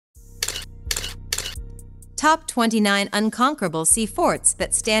Top 29 Unconquerable Sea Forts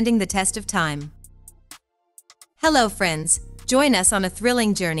That Standing the Test of Time. Hello friends, join us on a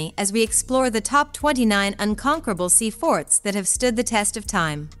thrilling journey as we explore the top 29 unconquerable sea forts that have stood the test of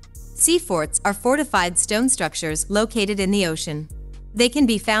time. Sea forts are fortified stone structures located in the ocean. They can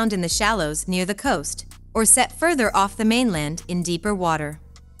be found in the shallows near the coast, or set further off the mainland in deeper water.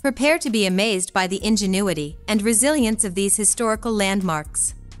 Prepare to be amazed by the ingenuity and resilience of these historical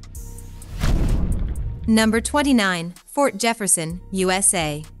landmarks. Number 29. Fort Jefferson,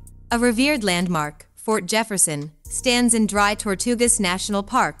 USA. A revered landmark, Fort Jefferson stands in Dry Tortugas National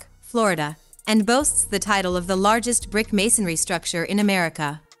Park, Florida, and boasts the title of the largest brick masonry structure in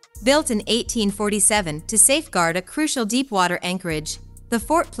America. Built in 1847 to safeguard a crucial deepwater anchorage, the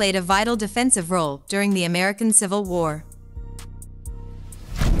fort played a vital defensive role during the American Civil War.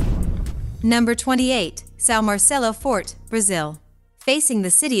 Number 28. São Marcelo Fort, Brazil. Facing the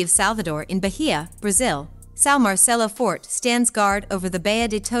city of Salvador in Bahia, Brazil, São Marcelo Fort stands guard over the Baía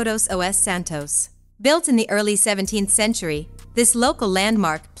de Todos os Santos. Built in the early 17th century, this local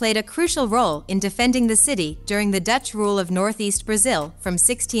landmark played a crucial role in defending the city during the Dutch rule of northeast Brazil from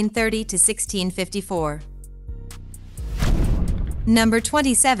 1630 to 1654. Number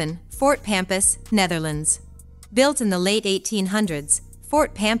 27. Fort Pampus, Netherlands. Built in the late 1800s,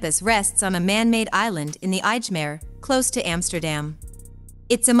 Fort Pampus rests on a man-made island in the IJsselmeer, close to Amsterdam.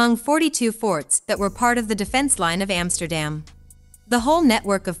 It's among 42 forts that were part of the defense line of Amsterdam. The whole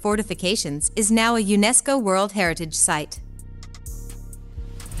network of fortifications is now a UNESCO World Heritage Site.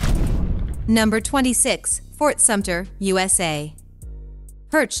 Number 26. Fort Sumter, USA.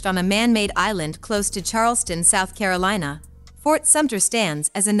 Perched on a man-made island close to Charleston, South Carolina, Fort Sumter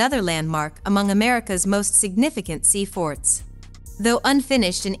stands as another landmark among America's most significant sea forts. Though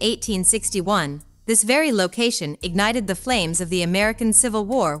unfinished in 1861, this very location ignited the flames of the American Civil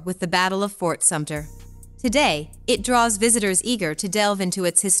War with the Battle of Fort Sumter. Today, it draws visitors eager to delve into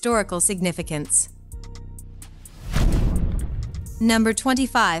its historical significance. Number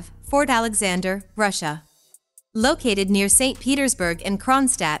 25. Fort Alexander, Russia. Located near St. Petersburg and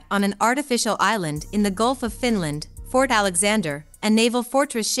Kronstadt on an artificial island in the Gulf of Finland, Fort Alexander, a naval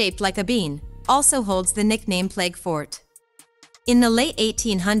fortress shaped like a bean, also holds the nickname Plague Fort. In the late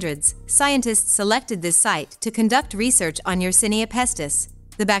 1800s, scientists selected this site to conduct research on Yersinia pestis,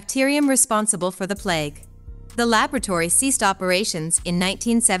 the bacterium responsible for the plague. The laboratory ceased operations in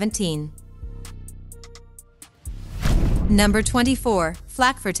 1917. Number 24.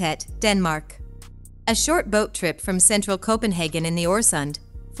 Flakfortet, Denmark. A short boat trip from central Copenhagen in the Øresund,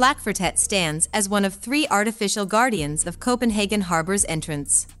 Flakfortet stands as one of 3 artificial guardians of Copenhagen Harbor's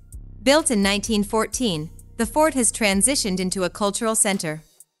entrance. Built in 1914, the fort has transitioned into a cultural center.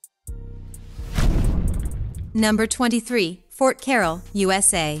 Number 23. Fort Carroll,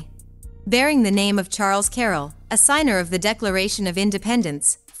 USA. Bearing the name of Charles Carroll, a signer of the Declaration of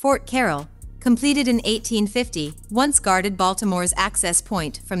Independence, Fort Carroll, completed in 1850, once guarded Baltimore's access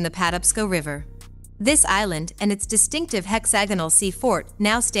point from the Patapsco River. This island and its distinctive hexagonal sea fort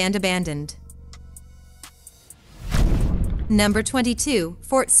now stand abandoned. Number 22.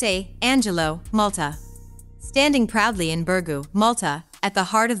 Fort St. Angelo, Malta. Standing proudly in Birgu, Malta, at the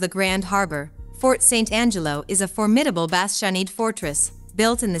heart of the Grand Harbor, Fort St. Angelo is a formidable bastioned fortress,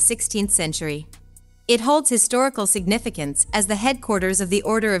 built in the 16th century. It holds historical significance as the headquarters of the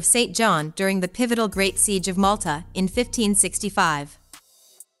Order of St. John during the pivotal Great Siege of Malta in 1565.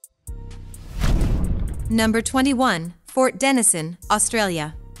 Number 21. Fort Denison,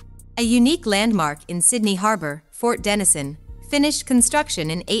 Australia. A unique landmark in Sydney Harbour, Fort Denison finished construction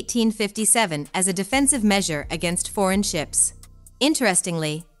in 1857 as a defensive measure against foreign ships.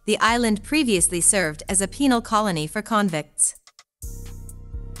 Interestingly, the island previously served as a penal colony for convicts.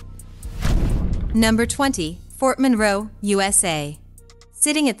 Number 20. Fort Monroe, USA.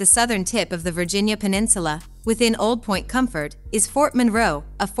 Sitting at the southern tip of the Virginia Peninsula, within Old Point Comfort, is Fort Monroe,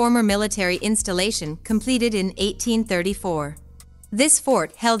 a former military installation completed in 1834. This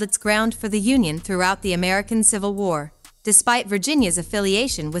fort held its ground for the Union throughout the American Civil War, despite Virginia's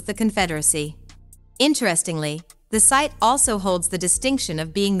affiliation with the Confederacy. Interestingly, the site also holds the distinction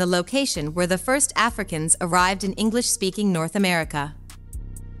of being the location where the first Africans arrived in English-speaking North America.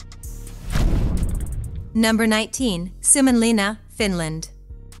 Number 19. Suomenlinna, Finland.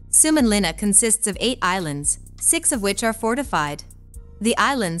 Suomenlinna consists of 8 islands, 6 of which are fortified. The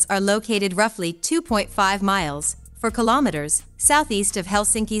islands are located roughly 2.5 miles, 4 kilometers, southeast of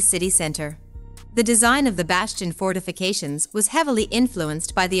Helsinki's city center. The design of the bastion fortifications was heavily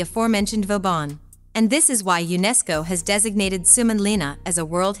influenced by the aforementioned Vauban, and this is why UNESCO has designated Suomenlinna as a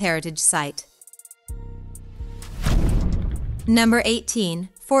World Heritage Site. Number 18.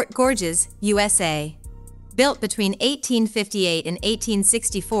 Fort Gorges, USA. Built between 1858 and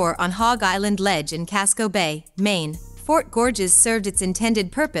 1864 on Hog Island Ledge in Casco Bay, Maine, Fort Gorges served its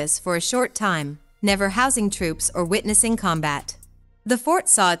intended purpose for a short time, never housing troops or witnessing combat. The fort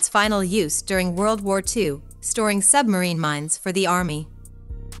saw its final use during World War II, storing submarine mines for the Army.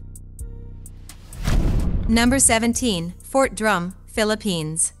 Number 17. Fort Drum,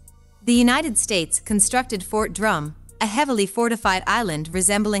 Philippines. The United States constructed Fort Drum, a heavily fortified island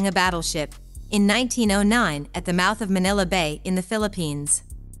resembling a battleship, in 1909 at the mouth of Manila Bay in the Philippines.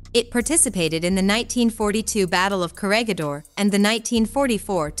 It participated in the 1942 Battle of Corregidor and the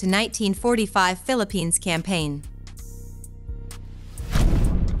 1944 to 1945 Philippines campaign.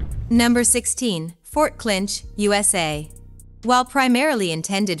 Number 16. Fort Clinch, USA. While primarily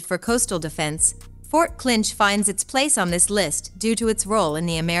intended for coastal defense, Fort Clinch finds its place on this list due to its role in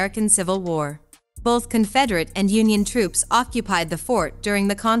the American Civil War. Both Confederate and Union troops occupied the fort during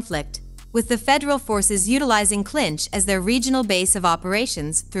the conflict, with the federal forces utilizing Clinch as their regional base of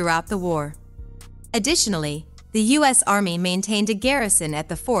operations throughout the war. Additionally, the U.S. Army maintained a garrison at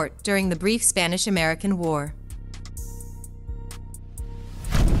the fort during the brief Spanish-American War.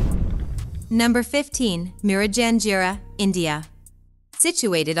 Number 15. Murud, India.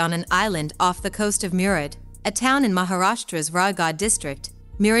 Situated on an island off the coast of Murud, a town in Maharashtra's Raigad district,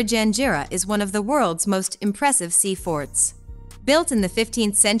 Murud is one of the world's most impressive sea forts. Built in the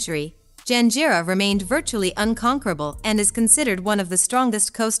 15th century, Janjira remained virtually unconquerable and is considered one of the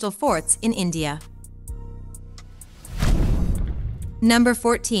strongest coastal forts in India. Number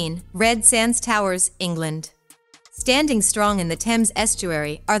 14. Red Sands Towers, England. Standing strong in the Thames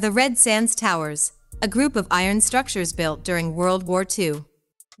estuary are the Red Sands Towers, a group of iron structures built during World War II.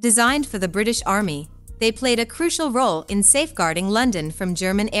 Designed for the British Army, they played a crucial role in safeguarding London from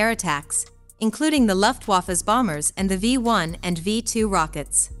German air attacks, including the Luftwaffe's bombers and the V-1 and V-2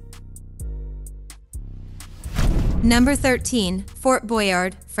 rockets. Number 13. Fort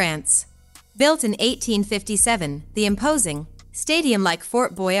Boyard, France. Built in 1857, the imposing, stadium-like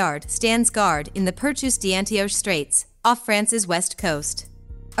Fort Boyard stands guard in the Pertus d'Antioche Straits, off France's west coast.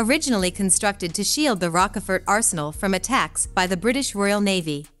 Originally constructed to shield the Rochefort arsenal from attacks by the British Royal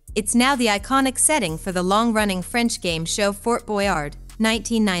Navy, it's now the iconic setting for the long-running French game show Fort Boyard,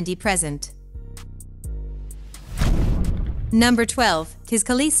 1990-present. Number 12.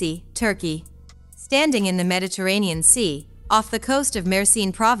 Kizkalisi, Turkey. Standing in the Mediterranean Sea, off the coast of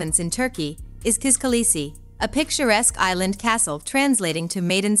Mersin province in Turkey, is Kizkalisi, a picturesque island castle translating to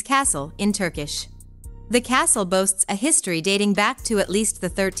Maiden's Castle in Turkish. The castle boasts a history dating back to at least the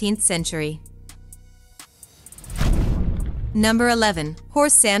 13th century. Number 11.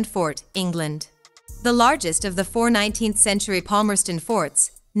 Horse Sand Fort, England. The largest of the four 19th century Palmerston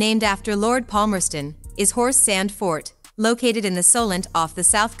forts, named after Lord Palmerston, is Horse Sand Fort, located in the Solent off the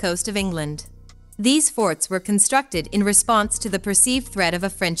south coast of England. These forts were constructed in response to the perceived threat of a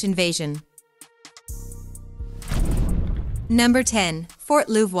French invasion. Number 10. Fort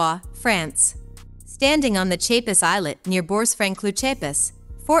Louvois, France. Standing on the Chapis Islet near Bourg-Franc-le-Chapis,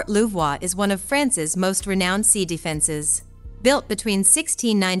 Fort Louvois is one of France's most renowned sea defenses. Built between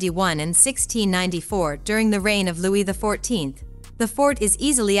 1691 and 1694 during the reign of Louis XIV, the fort is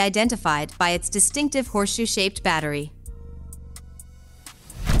easily identified by its distinctive horseshoe-shaped battery.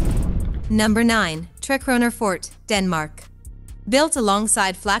 Number 9. Trekroner Fort, Denmark. Built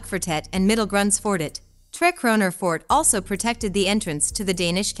alongside Flakfortet and Middelgrundsfortet, Trekroner Fort also protected the entrance to the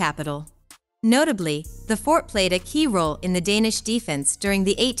Danish capital. Notably, the fort played a key role in the Danish defense during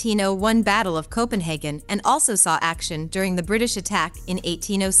the 1801 Battle of Copenhagen and also saw action during the British attack in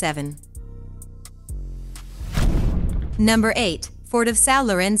 1807. Number 8. Fort of São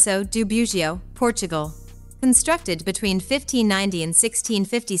Lourenço do Bugio, Portugal. Constructed between 1590 and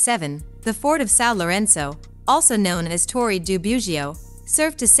 1657, the Fort of São Lourenço, also known as Torre do Bugio,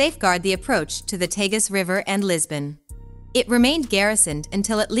 served to safeguard the approach to the Tagus River and Lisbon. It remained garrisoned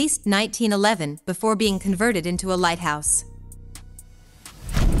until at least 1911 before being converted into a lighthouse.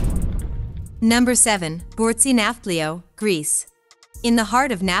 Number 7. Bortzi Nafplio, Greece. In the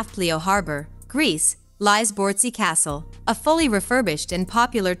heart of Nafplio Harbor, Greece, lies Bortzi Castle, a fully refurbished and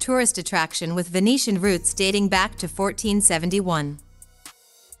popular tourist attraction with Venetian roots dating back to 1471.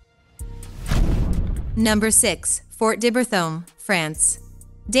 Number 6. Fort de Berthaume, France.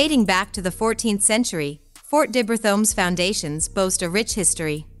 Dating back to the 14th century, Fort de Berthaume's foundations boast a rich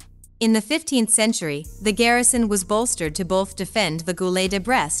history. In the 15th century, the garrison was bolstered to both defend the Goulet de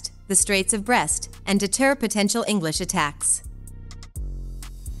Brest, the Straits of Brest, and deter potential English attacks.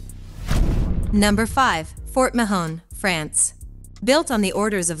 Number 5. Fort Mahon, France. Built on the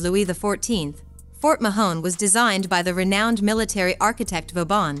orders of Louis XIV, Fort Mahon was designed by the renowned military architect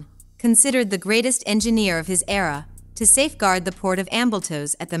Vauban, considered the greatest engineer of his era, to safeguard the port of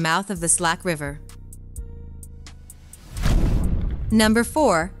Ambleteuse at the mouth of the Slack River. Number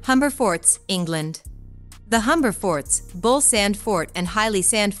 4. Humber Forts, England. The Humber Forts, Bull Sand Fort and Highley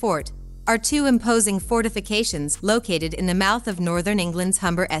Sand Fort, are two imposing fortifications located in the mouth of northern England's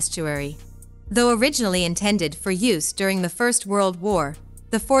Humber estuary. Though originally intended for use during the First World War,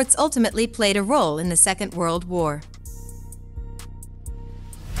 the forts ultimately played a role in the Second World War.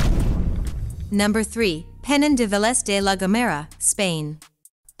 Number 3. Peñón de Vélez de la Gomera, Spain.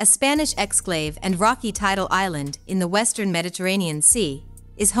 A Spanish exclave and rocky tidal island in the western Mediterranean Sea,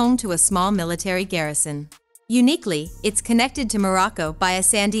 is home to a small military garrison. Uniquely, it's connected to Morocco by a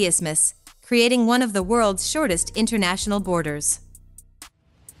sandy isthmus, creating one of the world's shortest international borders.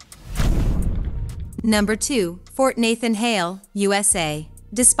 Number 2. Fort Nathan Hale, USA.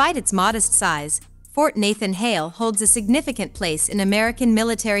 Despite its modest size, Fort Nathan Hale holds a significant place in American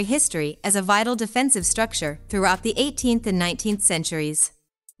military history as a vital defensive structure throughout the 18th and 19th centuries.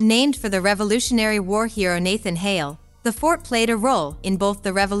 Named for the Revolutionary War hero Nathan Hale, the fort played a role in both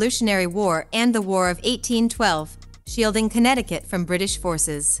the Revolutionary War and the War of 1812, shielding Connecticut from British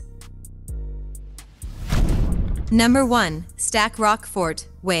forces. Number 1. Stack Rock Fort,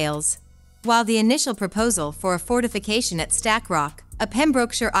 Wales. While the initial proposal for a fortification at Stack Rock, a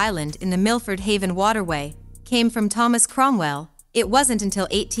Pembrokeshire island in the Milford Haven waterway, came from Thomas Cromwell, it wasn't until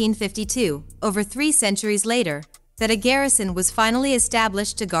 1852, over 3 centuries later, that a garrison was finally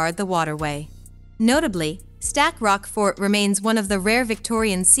established to guard the waterway. Notably, Stack Rock Fort remains one of the rare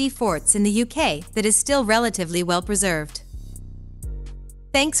Victorian sea forts in the UK that is still relatively well preserved.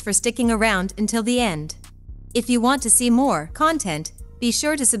 Thanks for sticking around until the end. If you want to see more content, be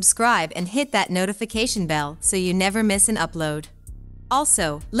sure to subscribe and hit that notification bell so you never miss an upload.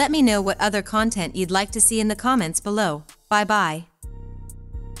 Also, let me know what other content you'd like to see in the comments below. Bye-bye.